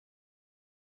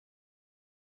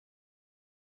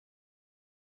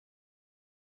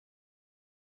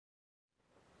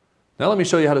Now let me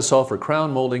show you how to solve for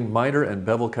crown molding, miter, and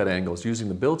bevel cut angles using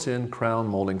the built-in crown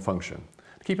molding function.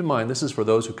 Keep in mind, this is for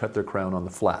those who cut their crown on the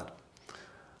flat. I'm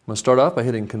going to start off by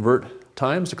hitting convert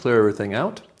times to clear everything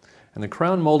out. And the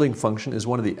crown molding function is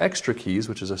one of the extra keys,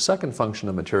 which is a second function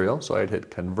of material. So I'd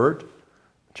hit convert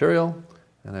material,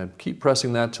 and I'd keep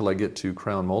pressing that till I get to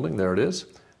crown molding. There it is.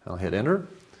 I'll hit enter.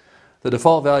 The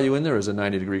default value in there is a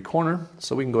 90-degree corner,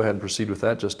 so we can go ahead and proceed with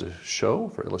that just to show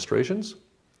for illustrations.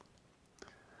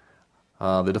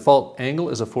 The default angle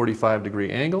is a 45-degree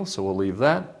angle, so we'll leave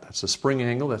that. That's the spring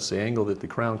angle. That's the angle that the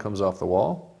crown comes off the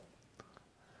wall.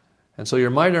 And so your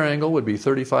miter angle would be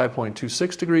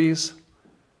 35.26 degrees,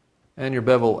 and your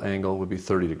bevel angle would be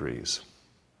 30 degrees.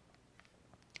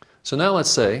 So now let's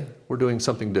say we're doing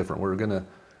something different. We're going to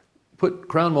put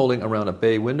crown molding around a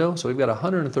bay window. So we've got a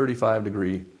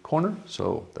 135-degree corner.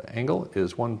 So the angle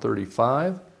is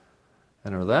 135.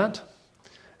 Enter that.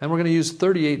 And we're going to use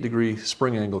 38-degree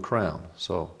spring angle crown.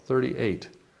 So 38.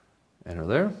 Enter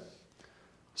there.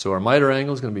 So our miter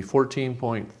angle is going to be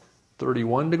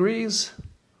 14.31 degrees.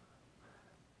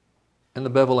 And the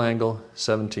bevel angle,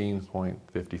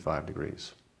 17.55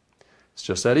 degrees. It's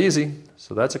just that easy.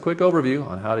 So that's a quick overview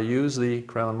on how to use the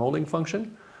crown molding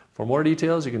function. For more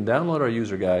details, you can download our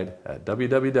user guide at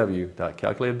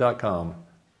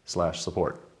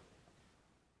www.calculated.com/support.